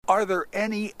Are there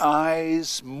any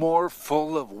eyes more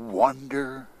full of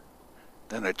wonder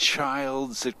than a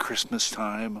child's at Christmas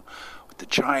time with the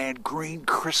giant green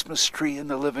Christmas tree in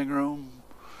the living room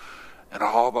and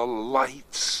all the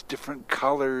lights, different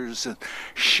colors, and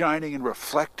shining and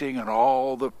reflecting on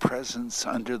all the presents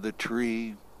under the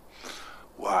tree?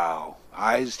 Wow,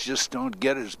 eyes just don't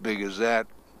get as big as that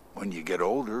when you get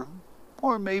older.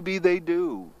 Or maybe they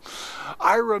do.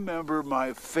 I remember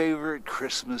my favorite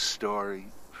Christmas story.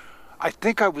 I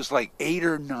think I was like 8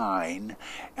 or 9,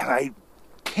 and I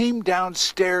came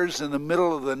downstairs in the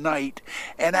middle of the night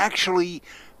and actually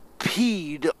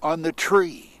peed on the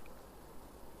tree.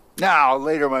 Now,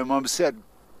 later my mom said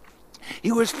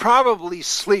he was probably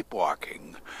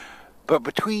sleepwalking, but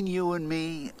between you and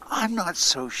me, I'm not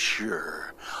so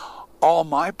sure. All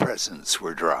my presents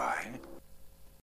were dry.